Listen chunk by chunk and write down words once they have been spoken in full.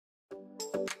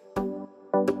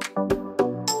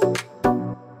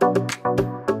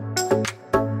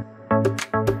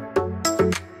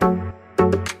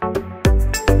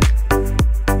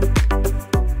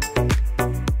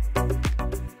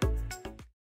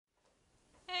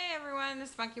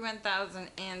it's Monkey 1000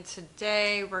 and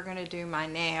today we're going to do my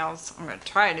nails. I'm going to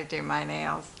try to do my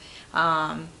nails.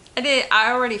 I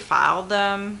already filed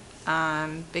them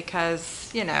because,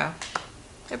 you know,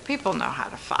 people know how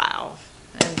to file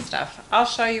and stuff. I'll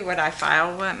show you what I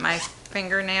file with my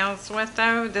fingernails with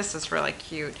though. This is really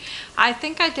cute. I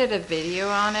think I did a video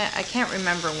on it. I can't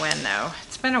remember when though.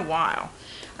 It's been a while.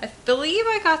 I believe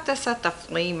I got this at the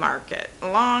flea market a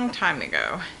long time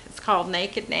ago. It's called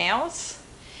Naked Nails.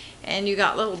 And you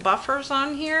got little buffers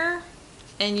on here.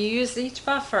 And you use each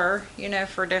buffer, you know,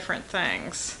 for different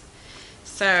things.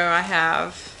 So I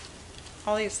have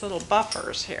all these little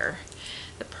buffers here.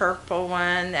 The purple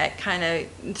one that kind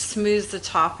of smooths the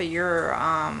top of your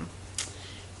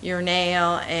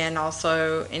nail, and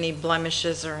also any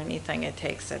blemishes or anything, it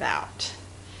takes it out.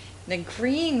 The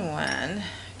green one,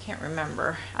 can't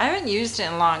remember. I haven't used it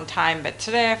in a long time, but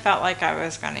today I felt like I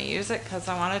was going to use it because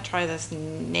I want to try this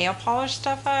nail polish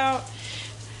stuff out.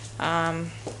 Let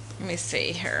me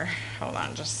see here. Hold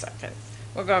on just a second.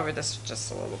 We'll go over this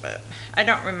just a little bit. I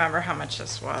don't remember how much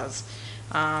this was,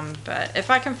 but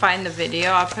if I can find the video,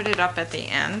 I'll put it up at the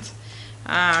end.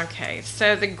 Okay,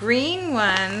 so the green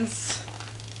ones,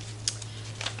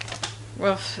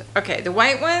 well, okay, the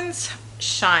white ones,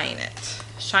 shine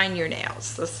your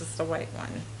nails. This is the white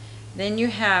one. Then you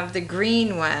have the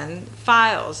green one,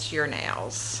 files your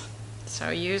nails. So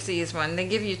use these one. They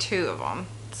give you two of them,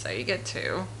 so you get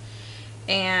two.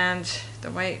 And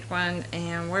the white one,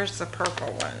 and where's the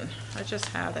purple one? I just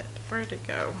had it. Where'd it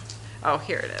go? Oh,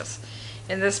 here it is.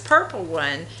 And this purple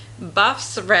one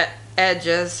buffs the red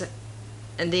edges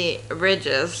and the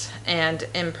ridges and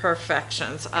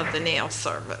imperfections of the nail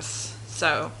surface.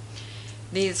 So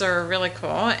these are really cool,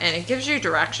 and it gives you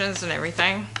directions and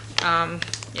everything.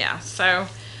 Yeah, so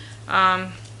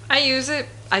I use it.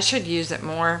 I should use it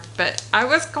more, but I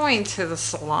was going to the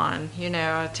salon, you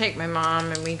know, I take my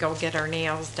mom and we go get our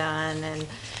nails done, and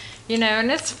you know,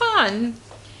 and it's fun.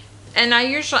 And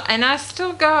I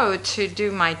still go to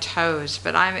do my toes,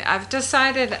 but I've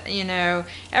decided, you know,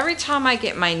 every time I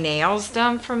get my nails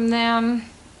done from them,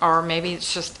 or maybe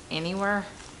it's just anywhere,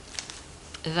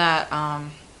 that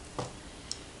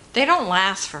they don't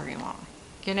last very long.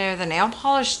 You know, the nail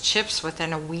polish chips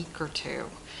within a week or two.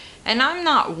 And I'm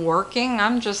not working,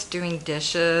 I'm just doing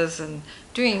dishes and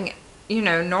doing, you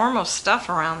know, normal stuff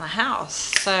around the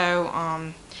house. So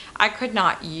I could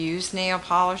not use nail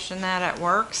polish and that at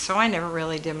work, so I never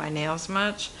really did my nails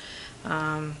much.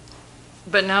 But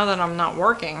now that I'm not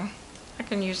working, I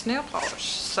can use nail polish.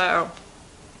 So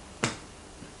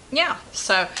yeah,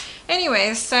 so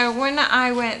anyways, so when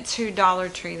I went to Dollar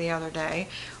Tree the other day,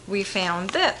 we found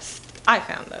this. I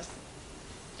found this.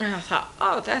 And I thought,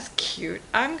 oh, that's cute.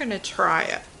 I'm going to try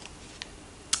it.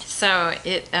 So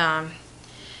it kind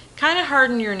of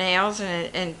hardens your nails,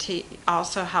 and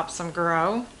also helps them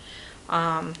grow.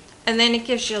 And then it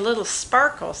gives you little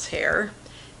sparkles here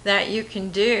that you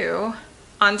can do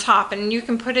on top, and you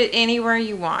can put it anywhere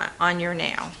you want on your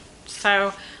nail.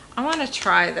 So I want to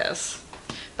try this.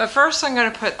 But first I'm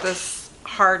going to put this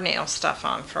hard nail stuff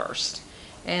on first.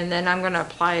 And then I'm going to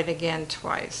apply it again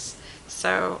twice.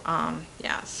 So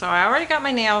yeah, so I already got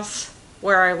my nails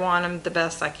where I want them the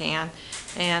best I can,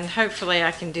 and hopefully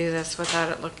I can do this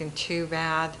without it looking too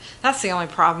bad. That's the only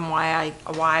problem why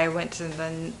I went to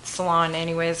the salon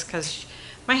anyways, because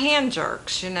my hand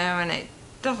jerks, you know, and it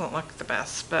doesn't look the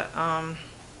best. But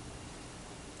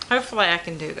hopefully I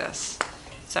can do this.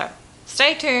 So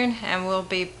stay tuned and we'll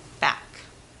be back.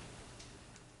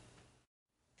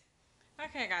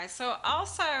 Okay guys, so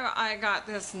also I got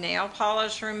this nail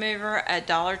polish remover at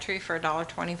Dollar Tree for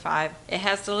 $1.25. It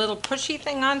has the little pushy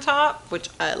thing on top, which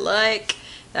I like.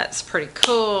 That's pretty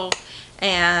cool.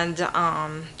 And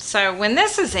so when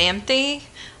this is empty,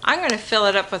 I'm going to fill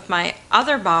it up with my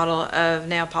other bottle of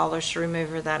nail polish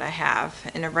remover that I have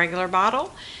in a regular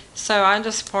bottle. So I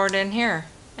just pour it in here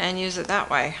and use it that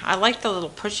way. I like the little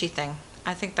pushy thing.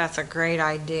 I think that's a great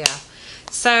idea.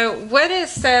 So what it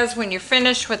says when you're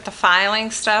finished with the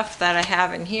filing stuff that I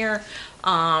have in here,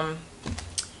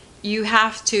 you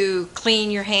have to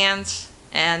clean your hands.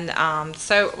 And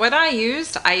so what I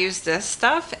used this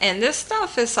stuff, and this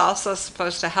stuff is also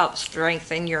supposed to help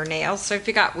strengthen your nails. So if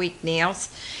you got weak nails,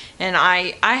 and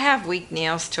I have weak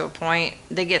nails to a point,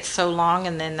 they get so long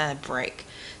and then they break.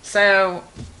 So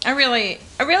I really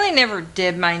never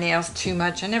did my nails too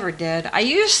much. I never did. I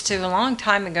used to a long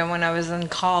time ago when I was in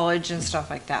college and stuff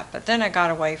like that, but then I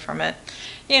got away from it.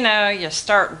 You know, you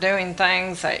start doing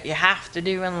things that you have to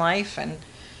do in life, and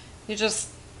you just,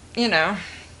 you know,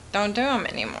 don't do them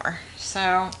anymore.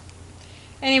 So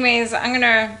anyways, I'm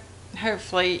gonna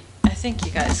hopefully, I think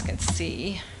you guys can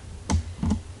see.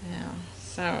 Yeah,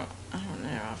 So, I don't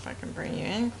know if I can bring you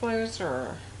in closer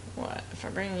or what. If I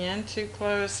bring you in too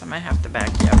close, I might have to back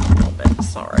you up a little bit.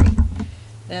 Sorry.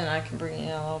 Then I can bring you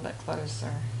in a little bit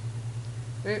closer.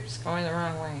 Oops, going the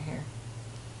wrong way here.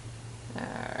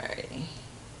 Alrighty.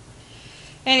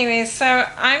 Anyway, so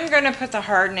I'm going to put the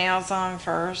hard nails on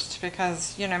first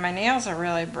because, you know, my nails are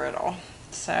really brittle.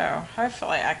 So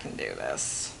hopefully I can do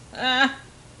this.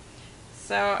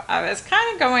 So I was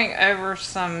kind of going over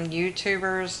some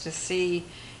YouTubers to see,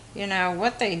 you know,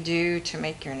 what they do to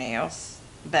make your nails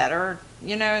better,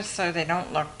 you know, so they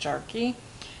don't look jerky.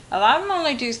 A lot of them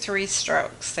only do 3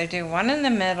 strokes. They do 1 in the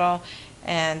middle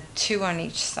and 2 on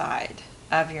each side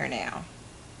of your nail.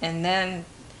 And then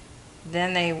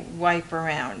they wipe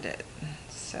around it.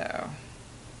 So,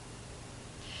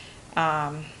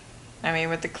 I mean,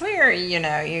 with the clear, you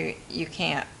know, you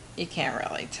can't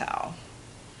really tell.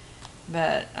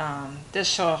 But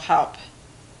this will help.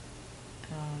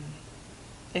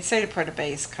 They say to put a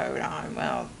base coat on.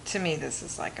 Well, to me, this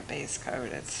is like a base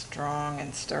coat. It's strong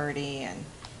and sturdy, and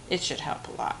it should help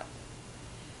a lot.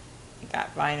 You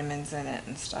got vitamins in it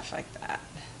and stuff like that.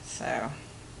 So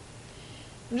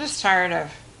I'm just tired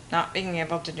of not being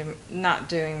able to not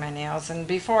doing my nails. And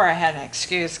before I had an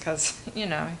excuse because, you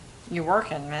know, you're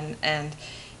working and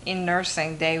in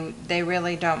nursing they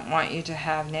really don't want you to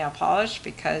have nail polish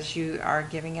because you are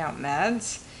giving out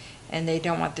meds, and they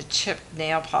don't want the chipped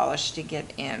nail polish to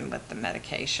get in with the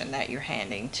medication that you're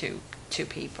handing to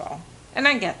people. And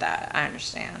I get that, I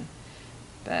understand,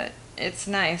 but it's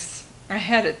nice. I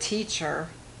had a teacher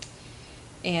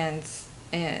and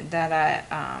that I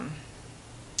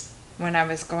when I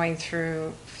was going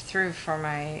through for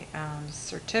my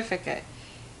certificate,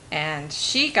 and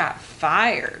she got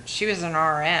fired. She was an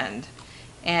RN,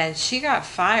 and she got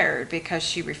fired because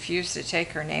she refused to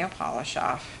take her nail polish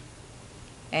off.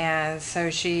 And so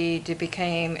she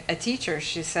became a teacher.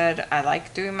 She said, I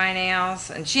like doing my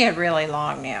nails, and she had really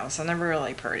long nails, and they're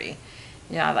really pretty.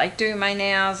 You know, I like doing my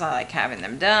nails, I like having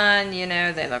them done, you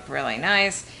know, they look really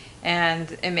nice,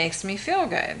 and it makes me feel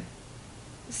good.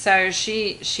 So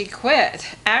she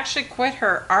actually quit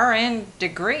her RN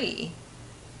degree.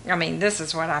 I mean, this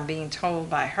is what I'm being told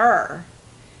by her,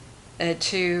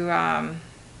 to,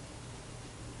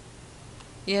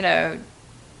 you know,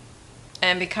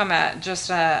 and become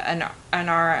an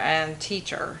RN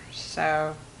teacher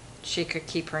so she could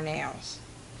keep her nails.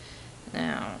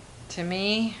 Now, to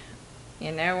me,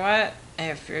 you know what?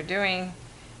 If you're doing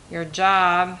your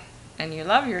job and you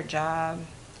love your job,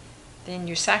 then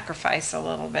you sacrifice a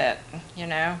little bit, you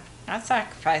know. I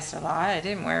sacrificed a lot. I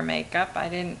didn't wear makeup. I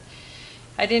didn't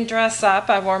dress up.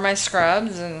 I wore my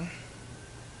scrubs and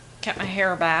kept my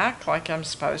hair back like I'm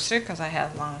supposed to because I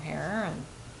had long hair, and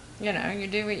you know, you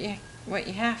do what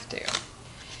you have to.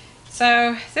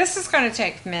 So this is going to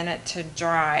take a minute to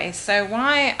dry. So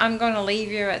why I'm going to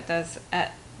leave you at this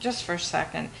just for a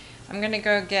second. I'm going to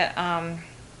go get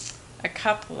a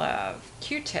couple of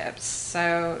Q-tips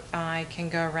so I can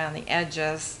go around the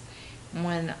edges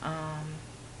when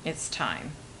it's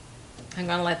time. I'm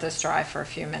going to let this dry for a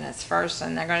few minutes first,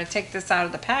 and I'm going to take this out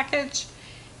of the package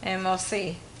and we'll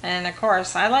see. And of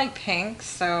course I like pink,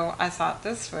 so I thought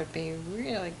this would be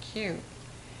really cute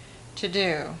to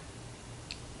do.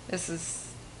 This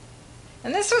was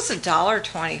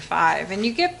 $1.25, and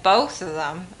you get both of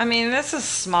them. I mean, this is a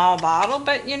small bottle,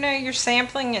 but you know, you're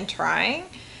sampling and trying.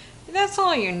 That's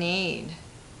all you need,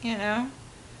 you know.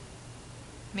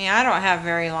 I mean, I don't have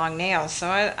very long nails, so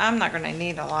I'm not going to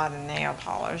need a lot of nail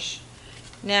polish.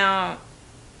 Now,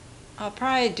 I'll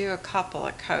probably do a couple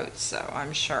of coats, though,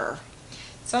 I'm sure.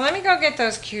 So let me go get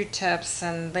those Q-tips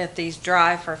and let these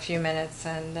dry for a few minutes,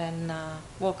 and then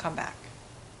we'll come back.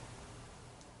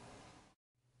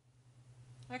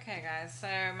 Okay, guys, so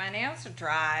my nails are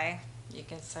dry. You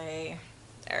can see,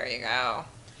 there you go.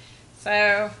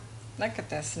 So look at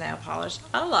this nail polish.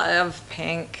 I love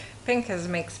pink. Pink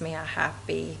makes me a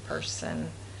happy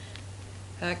person.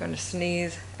 I'm going to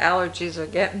sneeze. Allergies are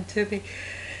getting to me.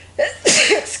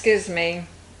 Excuse me.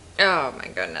 Oh my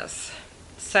goodness.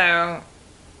 So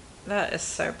that is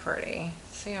so pretty.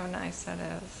 See how nice that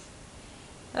is?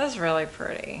 That is really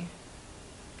pretty.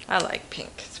 I like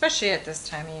pink, especially at this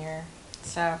time of year.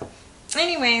 So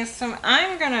anyway, so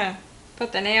I'm going to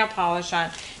put the nail polish on.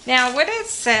 Now what it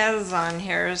says on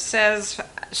here, it says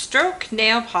stroke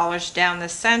nail polish down the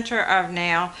center of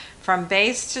nail from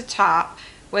base to top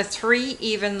with 3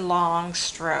 even long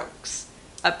strokes.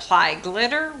 Apply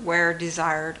glitter where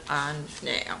desired on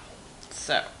nail.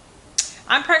 So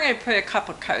I'm probably going to put a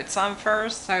couple coats on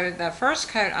first. So the first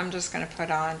coat I'm just going to put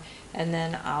on, and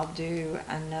then I'll do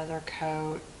another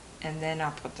coat, and then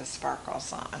I'll put the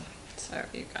sparkles on. So so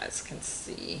you guys can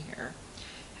see here.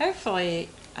 Hopefully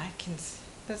I can,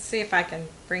 let's see if I can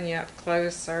bring you up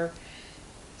closer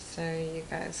so you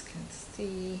guys can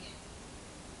see.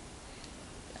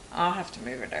 I'll have to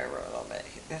move it over a little bit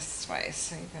this way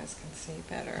so you guys can see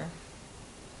better.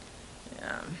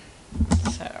 Yeah,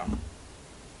 so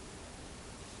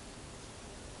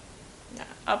yeah,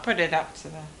 I'll put it up to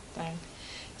the thing.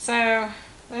 So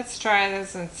let's try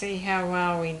this and see how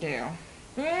well we do.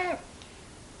 Yeah,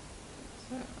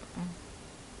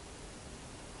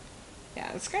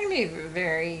 it's going to be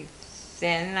very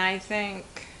thin, I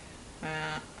think.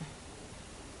 I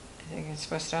think it's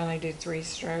supposed to only do 3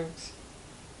 strokes.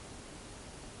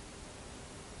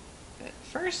 The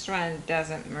first one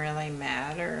doesn't really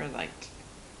matter. Like,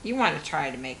 you want to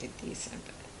try to make it decent,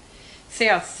 but see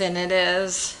how thin it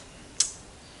is?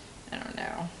 I don't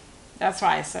know. That's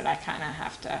why I said I kind of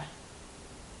have to.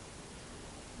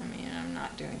 I mean, I'm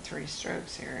not doing 3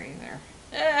 strokes here either.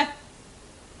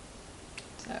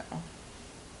 So,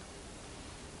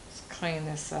 let's clean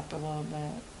this up a little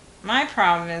bit. My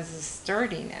problem is the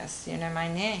sturdiness. You know, my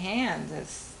hand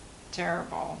is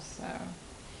terrible, so.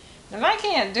 If I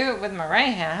can't do it with my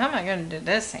right hand, how am I going to do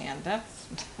this hand?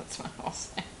 That's what I'll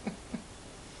say.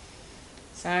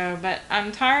 So, but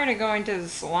I'm tired of going to the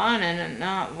salon and it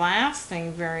not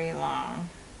lasting very long.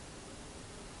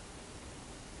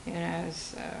 You know,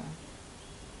 so.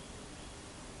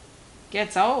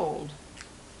 Gets old.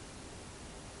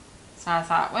 So I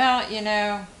thought, well, you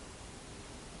know,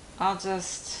 I'll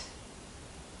just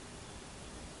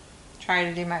try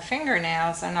to do my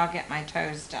fingernails and I'll get my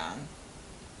toes done.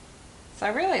 So I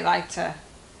really like to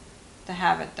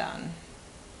have it done.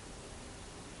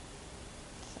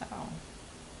 So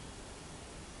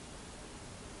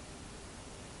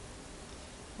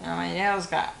now my nails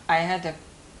I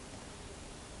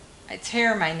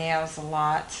tear my nails a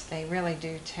lot. They really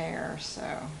do tear,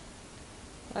 so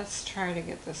let's try to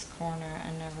get this corner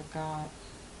I never got.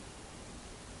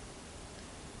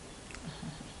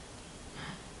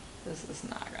 This is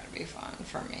not going to be fun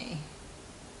for me.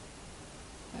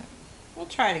 But we'll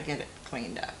try to get it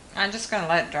cleaned up. I'm just going to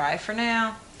let it dry for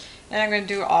now. And I'm going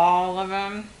to do all of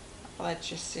them. I'll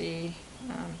let you see.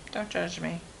 Don't judge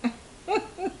me.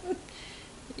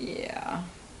 Yeah.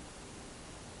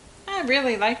 I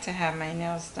really like to have my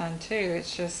nails done too.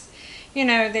 It's just, you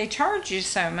know, they charge you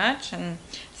so much, and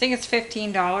I think it's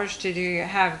 $15 to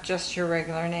have just your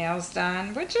regular nails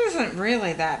done, which isn't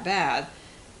really that bad.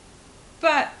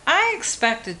 But I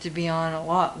expect it to be on a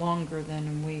lot longer than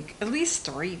a week, at least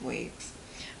 3 weeks.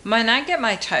 When I get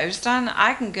my toes done,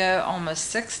 I can go almost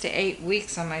 6 to 8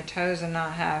 weeks on my toes and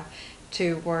not have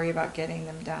to worry about getting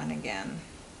them done again.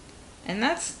 And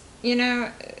that's, you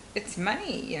know, it's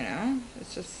money, you know.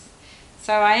 It's just,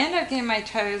 so I end up getting my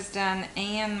toes done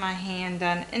and my hand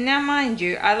done. And now mind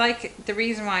you, the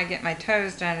reason why I get my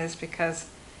toes done is because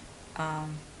I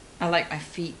like my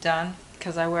feet done,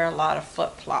 because I wear a lot of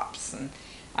flip-flops and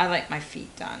I like my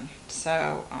feet done.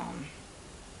 So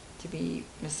to be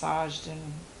massaged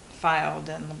and filed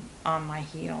on my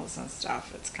heels and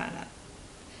stuff, it's kind of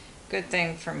good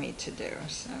thing for me to do.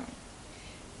 So,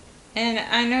 and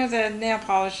I know the nail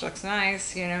polish looks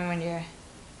nice, you know, when you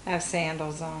have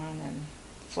sandals on and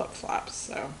flip-flops.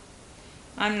 So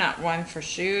I'm not one for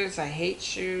shoes. I hate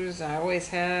shoes. I always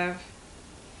have.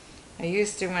 I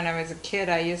used to, when I was a kid,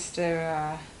 I'd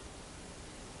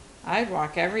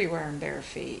walk everywhere in bare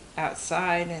feet,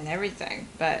 outside and everything,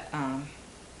 but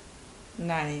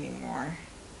not anymore.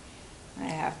 I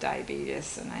have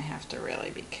diabetes and I have to really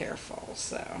be careful,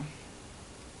 so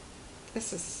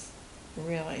this is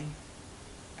really,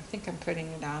 I think I'm putting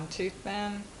it on too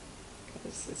thin,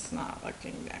 because it's not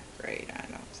looking that great, I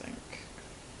don't think.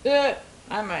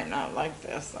 I might not like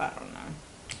this, I don't know.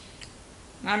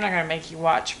 I'm not going to make you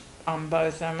watch on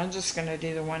both of them. I'm just going to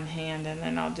do the one hand and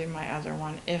then I'll do my other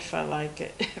one if I like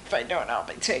it. If I don't, I'll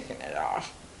be taking it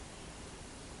off.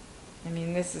 I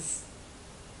mean, this is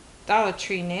Dollar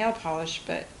Tree nail polish,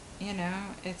 but you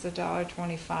know, it's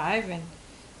 $1.25 and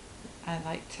I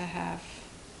like to have,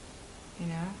 you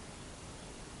know,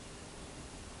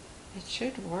 it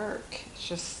should work. It's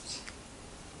just,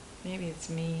 maybe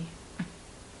it's me.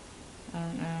 I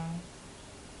don't know.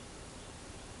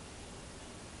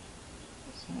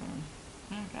 So,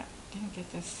 didn't get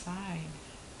this side.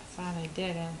 I thought I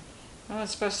did. And I was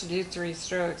supposed to do 3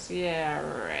 strokes. Yeah,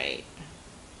 right.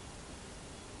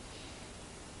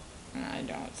 I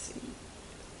don't see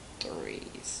 3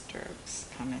 strokes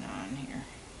coming on here.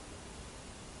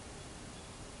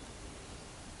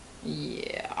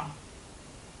 Yeah.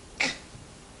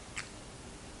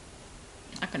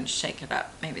 I'm going to shake it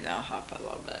up. Maybe that'll help a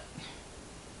little bit.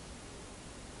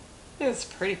 It's a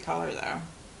pretty color though.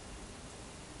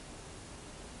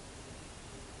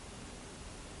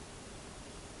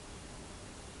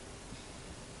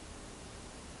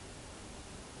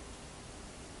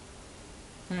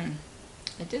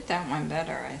 I did that one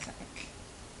better, I think.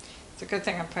 It's a good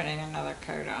thing I'm putting another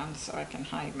coat on so I can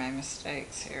hide my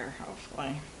mistakes here,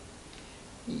 hopefully.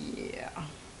 Yeah.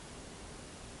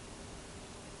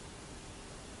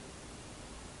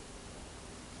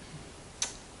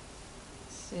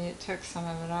 See, it took some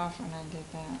of it off when I did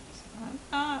that. So I'm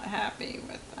not happy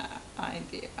with that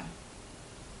idea.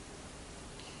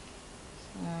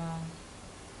 So,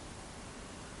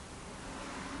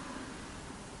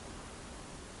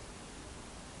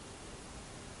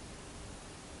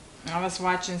 I was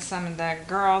watching some of the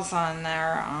girls on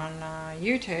there on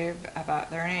YouTube about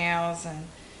their nails and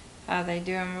how they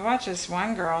do them. I watch this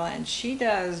one girl and she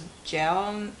does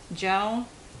gel nail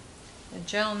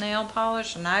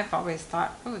polish, and I've always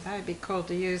thought, oh, that would be cool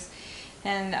to use.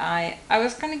 And I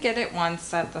was going to get it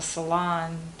once at the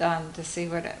salon done to see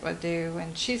what it would do,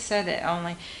 and she said it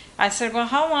only, I said, well,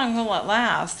 how long will it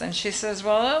last? And she says,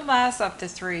 well, it'll last up to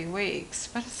 3 weeks,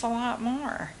 but it's a lot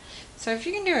more. So if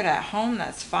you can do it at home,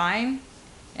 that's fine.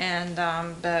 And,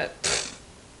 but,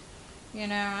 you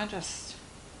know, I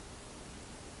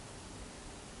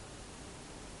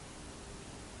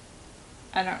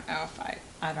don't know if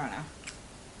I don't know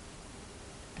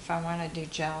if I want to do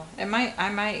gel. I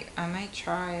might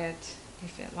try it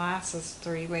if it lasts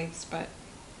 3 weeks, but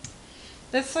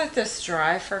let's let this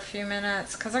dry for a few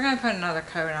minutes because I'm going to put another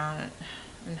coat on it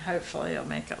and hopefully it'll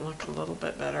make it look a little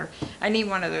bit better. I need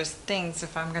one of those things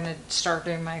if I'm going to start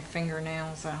doing my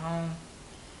fingernails at home.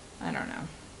 I don't know.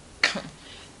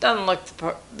 Doesn't look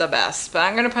the best, but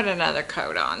I'm going to put another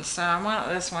coat on. So I want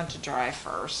this one to dry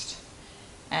first.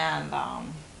 And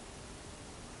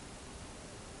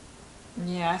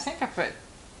yeah, I think I put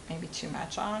maybe too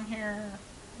much on here.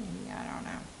 Yeah, I don't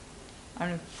know.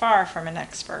 I'm far from an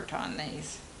expert on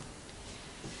these.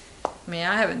 I mean,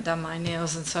 I haven't done my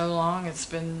nails in so long. It's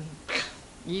been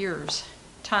years,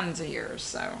 tons of years.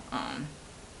 So,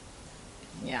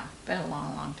 yeah, been a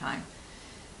long, long time.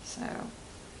 So,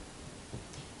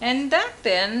 and back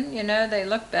then, you know, they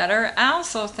look better. I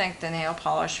also think the nail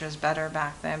polish was better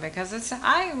back then because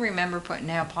I remember putting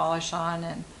nail polish on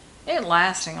and it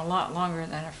lasting a lot longer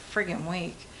than a friggin'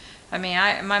 week. I mean,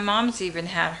 my mom's even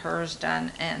had hers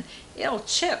done and it'll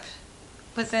chip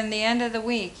within the end of the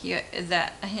week.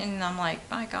 And I'm like,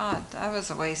 my God, that was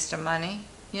a waste of money,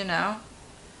 you know?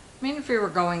 I mean, if you were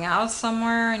going out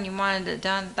somewhere and you wanted it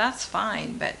done, that's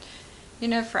fine, but you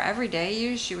know, for everyday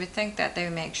use, you would think that they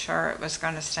would make sure it was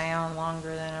going to stay on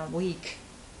longer than a week.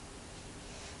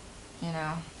 You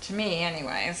know, to me,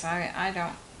 anyways. I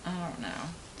don't know.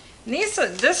 This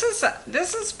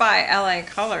is by LA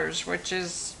Colors, which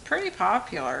is pretty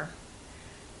popular.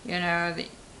 You know,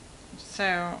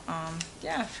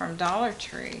 yeah, from Dollar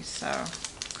Tree. So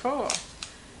cool.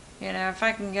 You know, if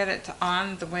I can get it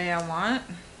on the way I want,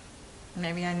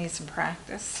 maybe I need some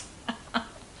practice.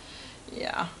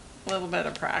 Yeah. A little bit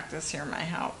of practice here might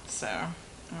help, so I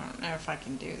don't know if I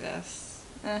can do this.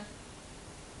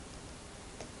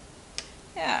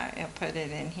 Yeah, I'll put it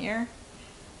in here.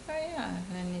 Oh yeah,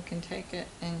 and then you can take it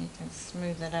and you can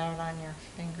smooth it out on your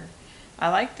finger. I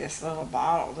like this little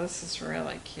bottle. This is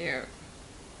really cute.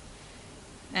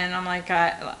 And I'm like,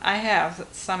 I have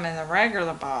some in the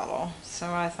regular bottle,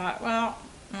 so I thought, well,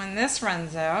 when this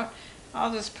runs out,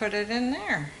 I'll just put it in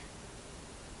there.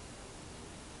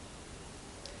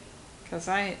 Because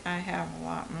I have a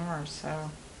lot more,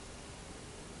 so.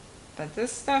 But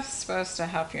this stuff's supposed to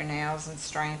help your nails and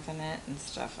strengthen it and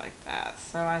stuff like that.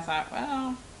 So I thought,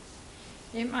 well,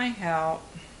 it might help.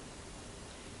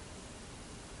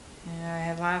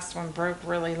 Yeah, the last one broke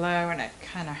really low and it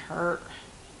kind of hurt.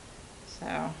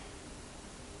 So.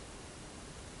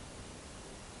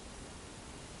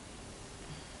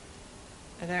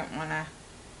 I don't want to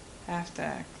have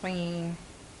to clean.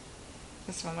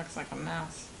 This one looks like a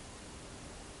mess.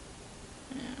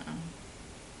 Yeah.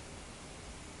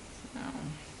 So,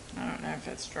 I don't know if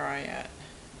it's dry yet.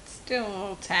 It's still a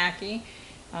little tacky.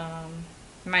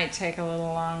 Might take a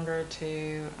little longer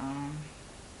to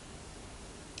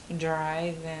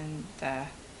dry than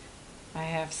I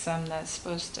have some that's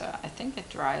supposed to, I think it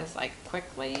dries like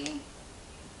quickly.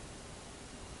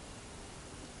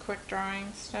 Quick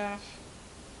drying stuff.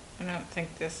 I don't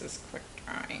think this is quick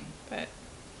drying, but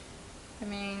I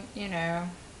mean, you know,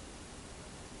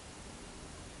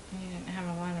 you didn't have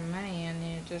a lot of money and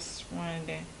you just wanted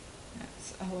to,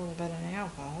 that's a little bit of nail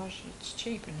polish. It's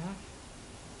cheap enough.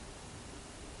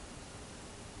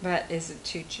 But is it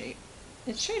too cheap?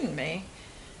 It shouldn't be.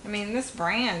 I mean, this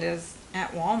brand is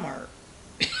at Walmart.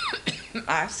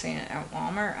 I've seen it at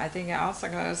Walmart. I think it also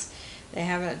goes, they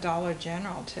have it at Dollar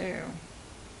General too.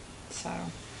 So,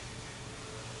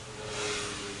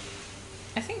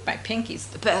 I think my pinky's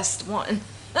the best one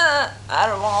out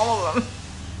of all of them.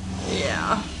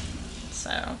 Yeah.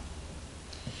 So,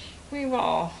 we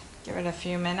will give it a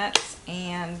few minutes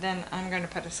and then I'm going to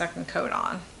put a second coat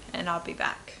on and I'll be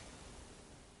back.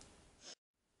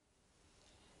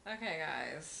 Okay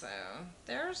guys, so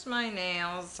there's my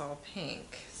nails all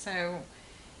pink. So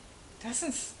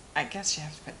I guess you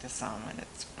have to put this on when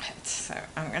it's wet. So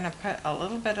I'm going to put a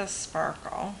little bit of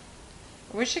sparkle.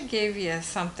 I wish it gave you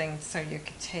something so you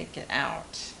could take it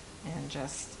out and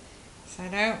just, so I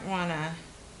don't want to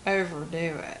overdo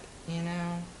it, you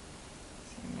know.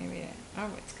 So maybe,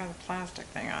 oh, it's got a plastic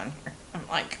thing on here. I'm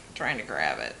like trying to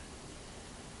grab it.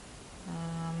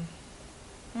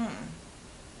 Oh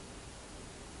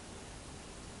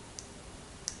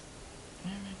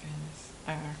my goodness.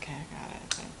 Oh, okay, I got it, I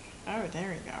think. Oh, there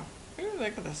we go. Ooh,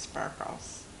 look at the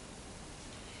sparkles.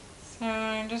 So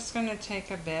I'm just going to take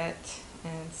a bit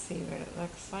and see what it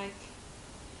looks like.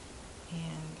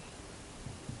 And,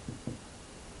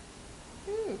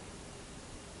 ooh.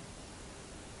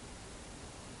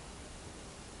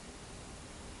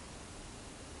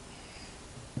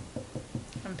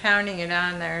 I'm pounding it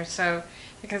on there, so,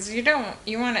 because you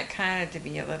want it kind of to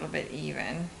be a little bit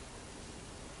even.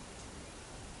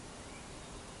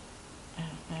 I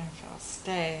don't know if I'll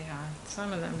stay on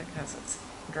some of them because it's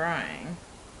drying.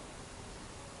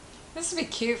 This would be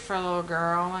cute for a little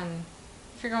girl, and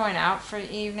if you're going out for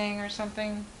the evening or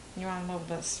something, you want a little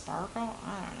bit of sparkle?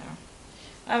 I don't know.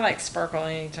 I like sparkle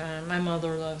anytime. My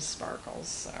mother loves sparkles,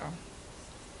 so.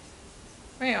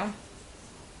 Well,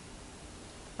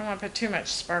 I don't want to put too much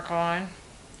sparkle on.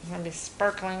 It's going to be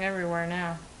sparkling everywhere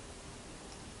now.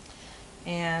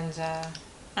 And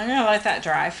I'm going to let that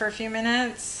dry for a few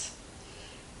minutes.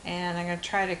 And I'm going to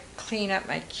try to clean up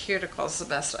my cuticles the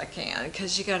best I can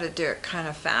because you got to do it kind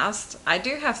of fast. I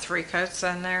do have 3 coats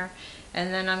on there.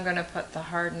 And then I'm going to put the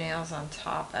hard nails on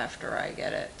top after I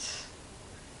get it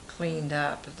cleaned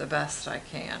up the best I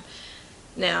can.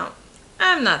 Now,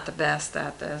 I'm not the best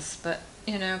at this, but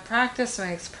you know, practice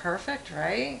makes perfect,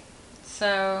 right?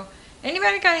 So,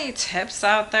 anybody got any tips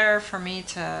out there for me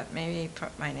to maybe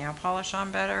put my nail polish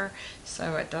on better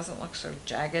so it doesn't look so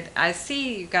jagged? I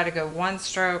see you got to go 1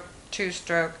 stroke, 2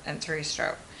 stroke, and 3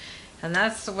 stroke. And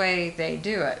that's the way they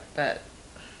do it, but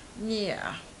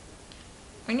yeah.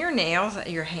 When your nails,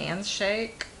 your hands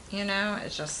shake, you know, it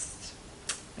just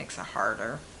makes it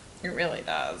harder. It really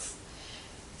does.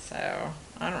 So,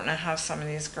 I don't know how some of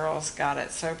these girls got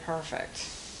it so perfect.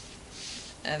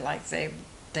 And like they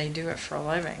do it for a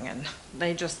living and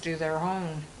they just do their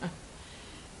own.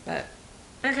 But,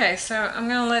 okay, so I'm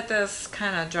going to let this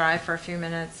kind of dry for a few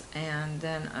minutes and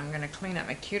then I'm going to clean up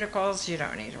my cuticles. You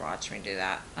don't need to watch me do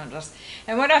that. And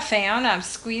what I found, I'm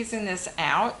squeezing this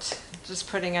out, just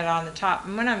putting it on the top.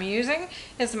 And what I'm using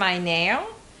is my nail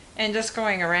and just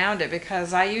going around it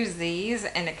because I use these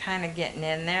and it kind of getting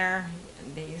in there.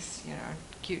 These, you know,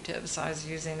 Q-tips, I was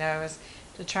using those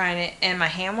to try and my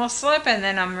hand will slip and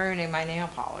then I'm ruining my nail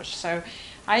polish. So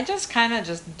I just kind of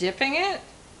just dipping it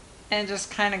and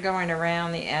just kind of going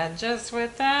around the edges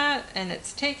with that, and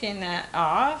it's taking that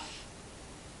off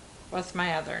with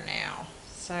my other nail.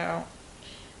 So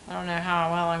I don't know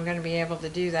how well I'm going to be able to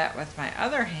do that with my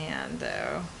other hand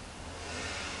though.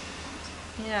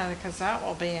 Yeah, because that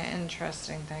will be an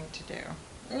interesting thing to do.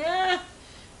 Yeah,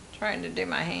 trying to do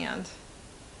my hand.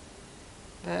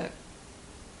 But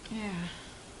yeah,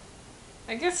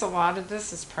 I guess a lot of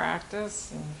this is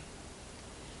practice, and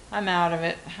I'm out of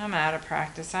it. I'm out of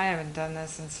practice. I haven't done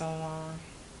this in so long.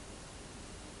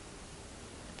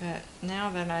 But now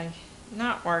that I'm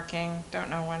not working, don't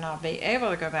know when I'll be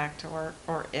able to go back to work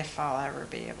or if I'll ever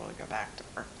be able to go back to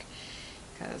work.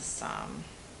 Because,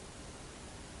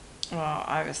 well,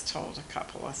 I was told a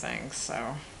couple of things,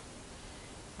 so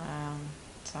I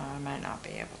might not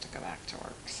be able to go back to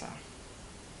work, so.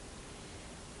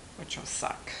 Which will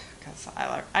suck because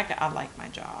I like my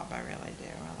job. I really do.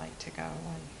 I like to go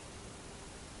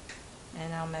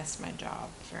and I'll miss my job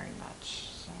very much.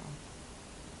 So,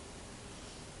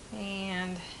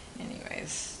 and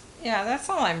anyways, yeah, that's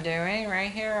all I'm doing right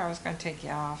here. I was going to take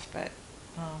you off, but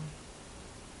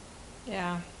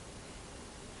yeah.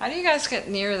 How do you guys get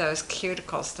near those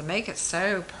cuticles to make it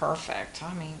so perfect?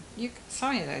 I mean,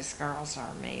 some of those girls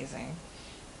are amazing.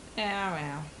 Yeah,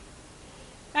 well.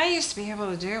 I used to be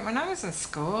able to do it when I was in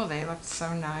school. They looked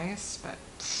so nice, but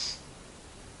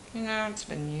you know, it's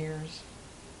been years.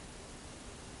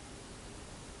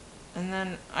 and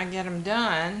then I get them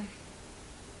done.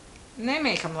 And they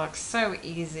make them look so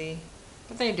easy,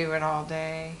 but they do it all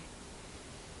day.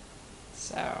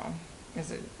 So,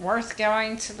 is it worth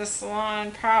going to the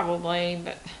salon? Probably,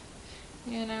 but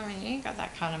you know, when you ain't got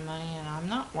that kind of money and I'm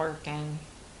not working,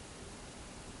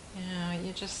 you know,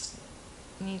 you just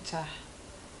need to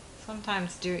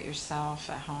sometimes do it yourself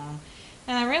at home.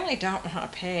 And I really don't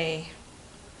want to pay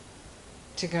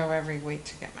to go every week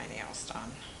to get my nails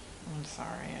done. I'm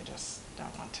sorry, I just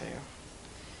don't want to.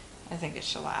 I think it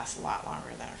should last a lot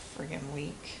longer than a friggin'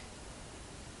 week.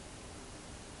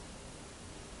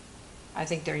 I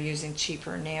think they're using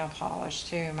cheaper nail polish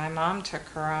too. My mom took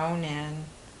her own in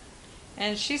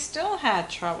and she still had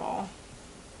trouble.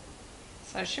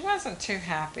 So she wasn't too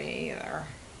happy either.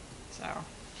 So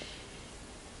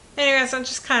anyways, I'm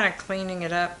just kind of cleaning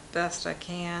it up best I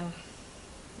can.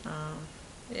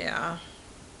 Yeah.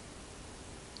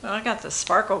 Well, I got the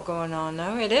sparkle going on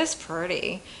though. It is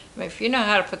pretty. I mean, if you know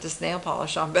how to put this nail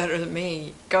polish on better than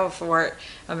me, go for it.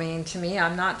 I mean, to me,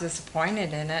 I'm not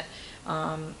disappointed in it.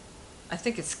 I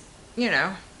think it's, you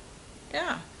know,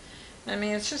 yeah. I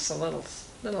mean, it's just a little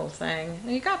thing.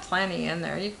 And you got plenty in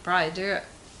there. You could probably do it.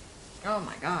 Oh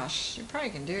my gosh, you probably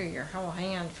can do your whole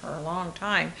hand for a long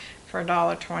time for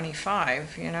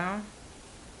 $1.25, you know.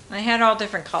 I had all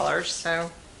different colors,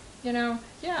 so, you know,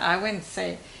 yeah, I wouldn't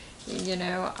say, you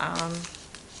know,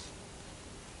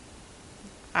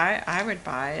 I would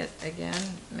buy it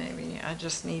again. Maybe I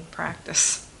just need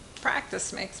practice.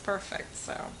 Practice makes perfect,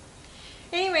 so.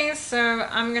 Anyway, so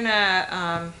I'm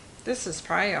gonna, this is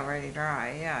probably already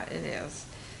dry. Yeah, it is.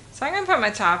 So I'm gonna put my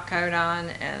top coat on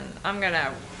and I'm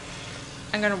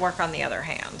gonna work on the other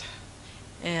hand.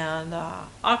 And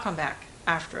I'll come back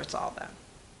after it's all done.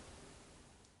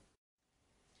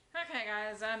 Okay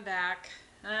guys, I'm back.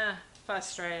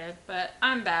 Frustrated, but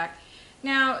I'm back.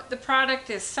 Now, the product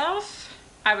itself,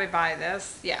 I would buy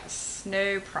this, yes,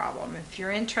 no problem. If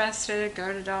you're interested,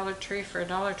 go to Dollar Tree for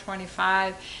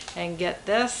 $1.25 and get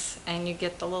this, and you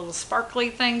get the little sparkly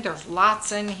thing. There's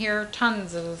lots in here,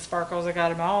 tons of the sparkles. I got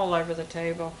them all over the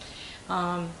table.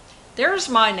 There's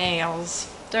my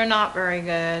nails. They're not very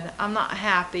good. I'm not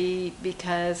happy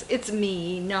because it's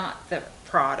me, not the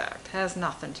product. It has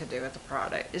nothing to do with the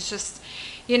product. It's just,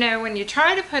 you know, when you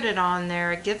try to put it on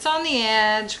there, it gets on the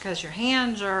edge because your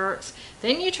hand jerks.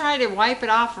 Then you try to wipe it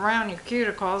off around your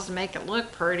cuticles to make it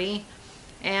look pretty.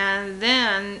 And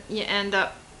then you end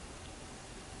up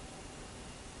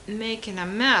making a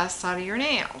mess out of your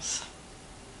nails.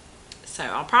 So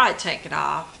I'll probably take it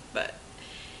off, but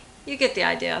you get the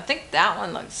idea. I think that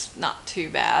one looks not too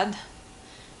bad.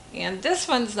 And this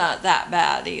one's not that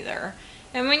bad either.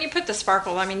 And when you put the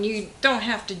sparkle, I mean, you don't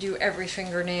have to do every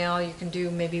fingernail. You can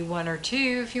do maybe one or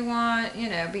two if you want. You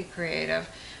know, be creative.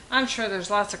 I'm sure there's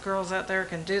lots of girls out there who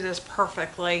can do this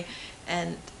perfectly.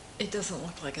 And it doesn't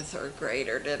look like a third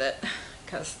grader did it.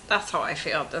 Because that's how I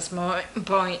feel at this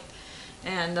point.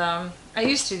 And I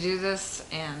used to do this,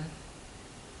 and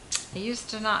I used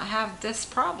to not have this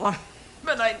problem.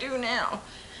 But I do now.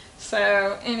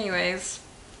 So anyways,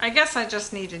 I guess I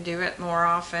just need to do it more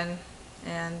often.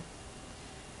 And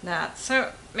that.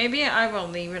 So maybe I will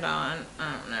leave it on.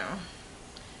 I don't know.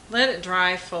 Let it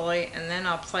dry fully, and then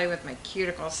I'll play with my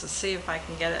cuticles to see if I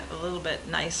can get it a little bit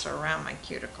nicer around my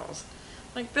cuticles.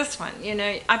 Like this one, you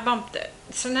know, I bumped it.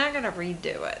 So now I gotta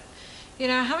redo it. You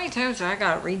know, how many times do I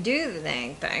gotta redo the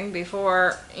dang thing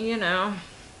before, you know,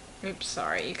 oops,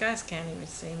 sorry, you guys can't even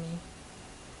see me.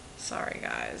 Sorry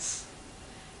guys.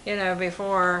 You know,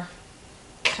 before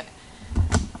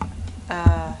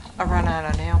I run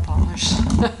out of nail polish.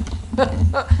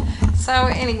 So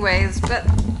anyways, but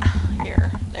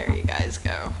here, there you guys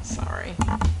go. Sorry.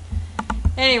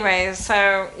 Anyways,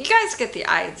 so you guys get the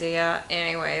idea.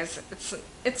 Anyways,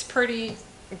 it's pretty,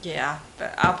 yeah,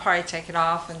 but I'll probably take it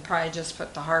off and probably just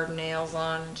put the hard nails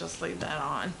on and just leave that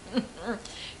on.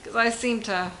 Because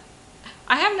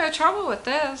I have no trouble with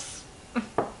this.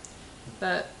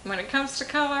 But when it comes to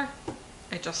color,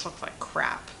 it just looks like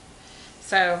crap.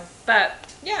 So,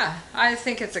 but yeah, I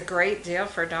think it's a great deal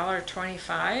for $1.25.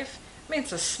 I mean,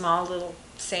 it's a small little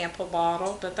sample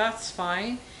bottle, but that's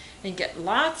fine. And you get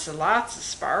lots and lots of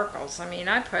sparkles. I mean,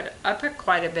 I put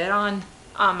quite a bit on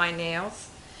my nails.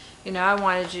 You know, I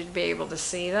wanted you to be able to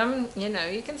see them. You know,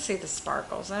 you can see the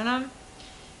sparkles in them.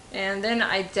 And then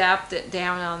I dapped it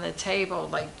down on the table,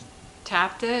 like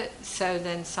tapped it, so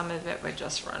then some of it would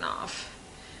just run off.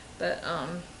 But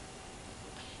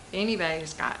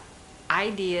anybody's got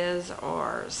ideas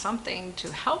or something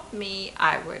to help me,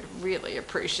 I would really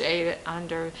appreciate it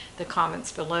under the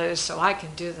comments below so I can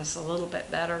do this a little bit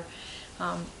better.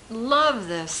 Love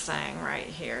this thing right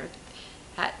here.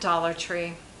 at Dollar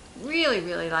Tree. Really,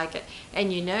 really like it.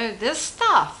 And you know, this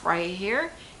stuff right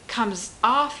here comes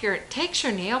off takes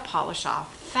your nail polish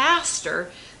off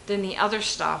faster than the other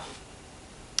stuff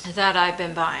that I've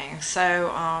been buying.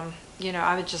 So, you know,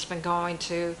 I've just been going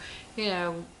to, you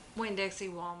know, Winn-Dixie,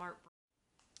 Walmart.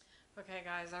 Okay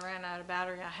guys, I ran out of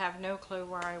battery. I have no clue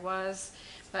where I was.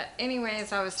 But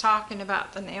anyways, I was talking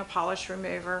about the nail polish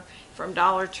remover from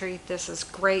Dollar Tree. This is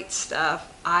great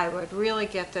stuff. I would really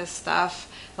get this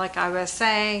stuff. Like I was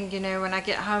saying, you know, when I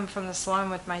get home from the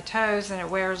salon with my toes and it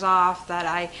wears off, that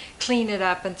I clean it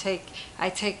up and I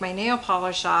take my nail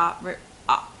polish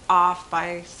off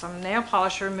by some nail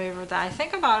polish remover that I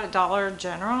think about at Dollar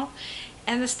General.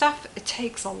 And the stuff, it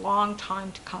takes a long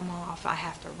time to come off. I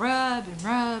have to rub and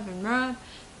rub and rub.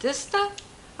 This stuff,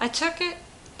 I took it,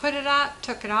 put it out,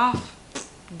 took it off,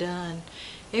 done.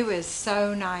 It was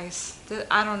so nice.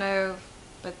 I don't know,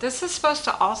 but this is supposed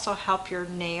to also help your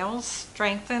nails,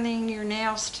 strengthening your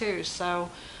nails too. So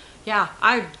yeah,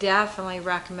 I definitely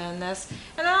recommend this.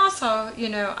 And also, you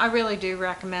know, I really do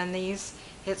recommend these.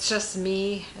 It's just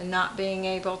me and not being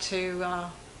able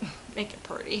to make it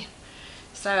pretty.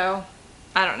 So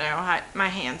I don't know, my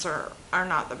hands are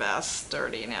not the best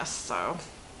dirtiness, so.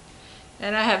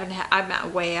 And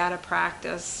I'm way out of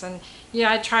practice. And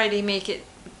yeah, I try to make it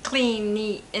clean,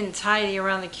 neat, and tidy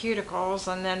around the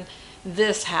cuticles, and then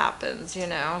this happens, you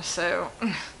know, so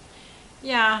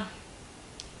yeah.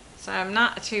 So I'm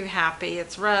not too happy.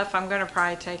 It's rough. I'm going to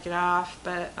probably take it off,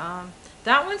 but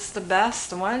that one's the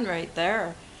best one right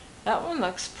there. That one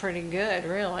looks pretty good,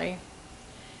 really.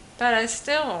 But I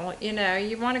still, you know,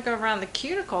 you want to go around the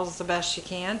cuticles the best you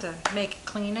can to make it,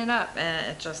 clean it up. And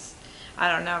it just,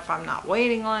 I don't know if I'm not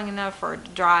waiting long enough for it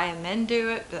to dry and then do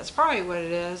it. That's probably what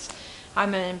it is.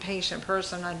 I'm an impatient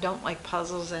person. I don't like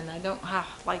puzzles, and I don't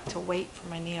like to wait for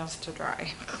my nails to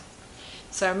dry.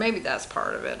 So maybe that's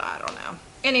part of it. I don't know.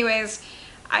 Anyways,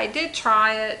 I did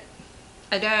try it.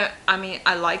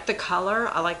 I like the color.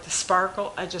 I like the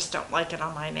sparkle. I just don't like it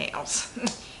on my nails.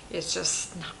 It's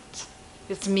just not.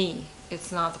 It's me. It's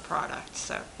not the product.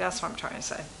 So that's what I'm trying to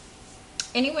say.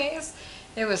 Anyways,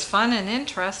 it was fun and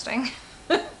interesting.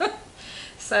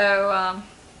 So,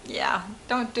 yeah,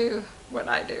 don't do what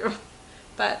I do.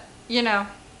 But, you know,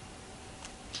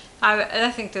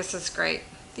 I think this is great.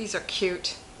 These are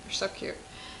cute. They're so cute.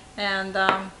 And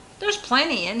there's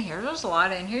plenty in here. There's a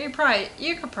lot in here.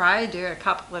 You could probably do it a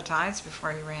couple of times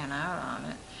before you ran out on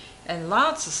it. And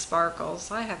lots of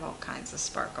sparkles. I have all kinds of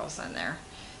sparkles in there.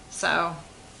 So,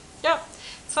 yep.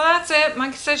 So that's it. My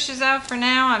stitch is out for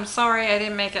now. I'm sorry I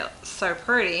didn't make it so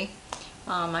pretty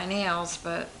on my nails,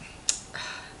 but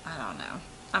I don't know.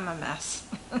 I'm a mess.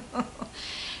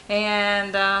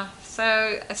 And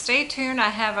so stay tuned. I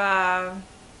have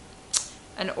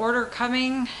an order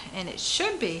coming, and it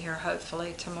should be here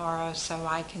hopefully tomorrow, so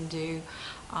I can do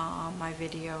my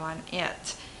video on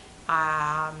it.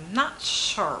 I'm not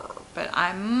sure, but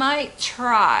I might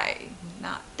try,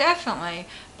 not definitely,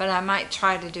 but I might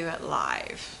try to do it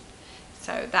live.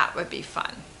 So that would be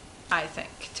fun, I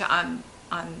think, to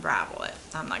unravel it.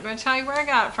 I'm not going to tell you where I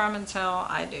got it from until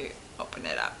I do open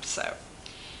it up. So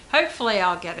hopefully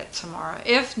I'll get it tomorrow.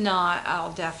 If not,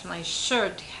 I'll definitely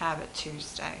should have it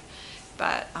Tuesday.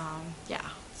 But yeah,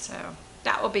 so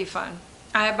that will be fun.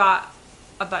 I bought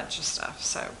a bunch of stuff,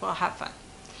 so we'll have fun.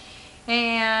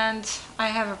 And I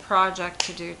have a project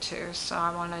to do too, so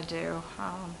I want to do,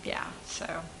 yeah,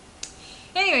 so.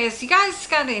 Anyways, you guys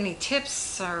got any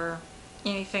tips or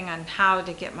anything on how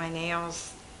to get my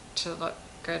nails to look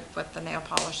good with the nail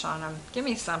polish on them? Give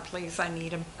me some, please. I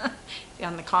need them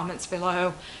in the comments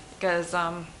below, because,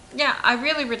 yeah, I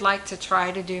really would like to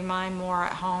try to do mine more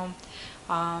at home.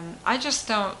 I just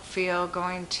don't feel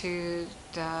going to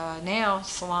the nail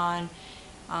salon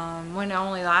when it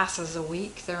only lasts a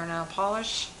week, their nail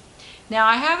polish. Now,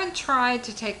 I haven't tried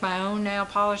to take my own nail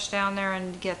polish down there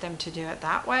and get them to do it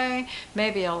that way.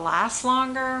 Maybe it'll last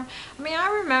longer. I mean, I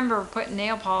remember putting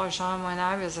nail polish on when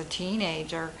I was a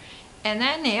teenager, and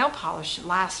that nail polish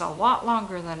lasted a lot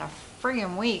longer than a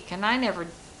friggin' week. And I never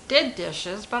did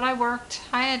dishes, but I worked.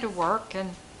 I had to work,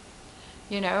 and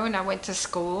you know, and I went to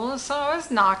school, so I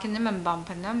was knocking them and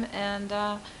bumping them. And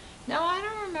no, I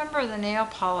don't remember the nail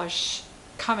polish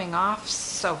coming off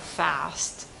so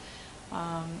fast.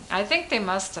 I think they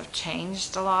must have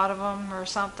changed a lot of them or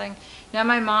something. Now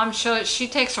my mom, she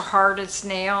takes her hardest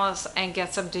nails and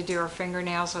gets them to do her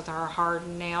fingernails with her hard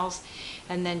nails,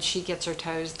 and then she gets her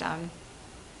toes done.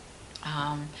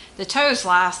 The toes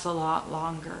last a lot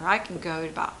longer. I can go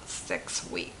about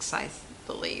 6 weeks, I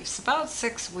believe. It's about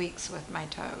 6 weeks with my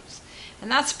toes,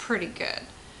 and that's pretty good.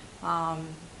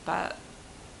 But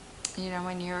you know,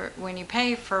 when you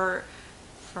pay for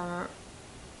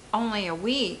only a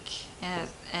week and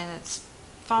it's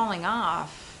falling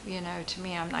off, you know, to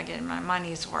me, I'm not getting my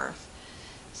money's worth.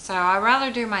 So I'd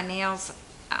rather do my nails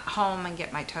at home and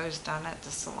get my toes done at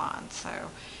the salon. So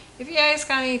if you guys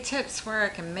got any tips where I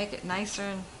can make it nicer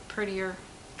and prettier,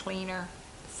 cleaner,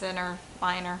 thinner,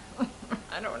 liner,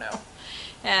 I don't know.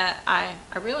 I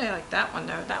really like that one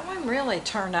though. That one really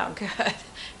turned out good.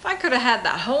 If I could have had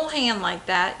that whole hand like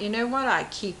that, you know what?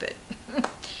 I'd keep it.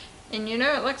 And you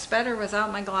know it looks better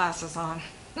without my glasses on.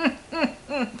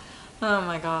 Oh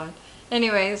my God.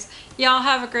 Anyways, y'all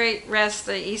have a great rest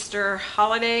of the Easter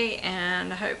holiday,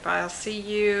 and I hope I'll see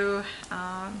you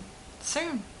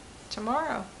soon,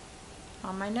 tomorrow,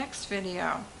 on my next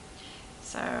video.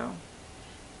 So,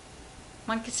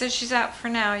 Monkey says she's out for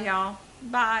now, y'all.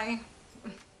 Bye.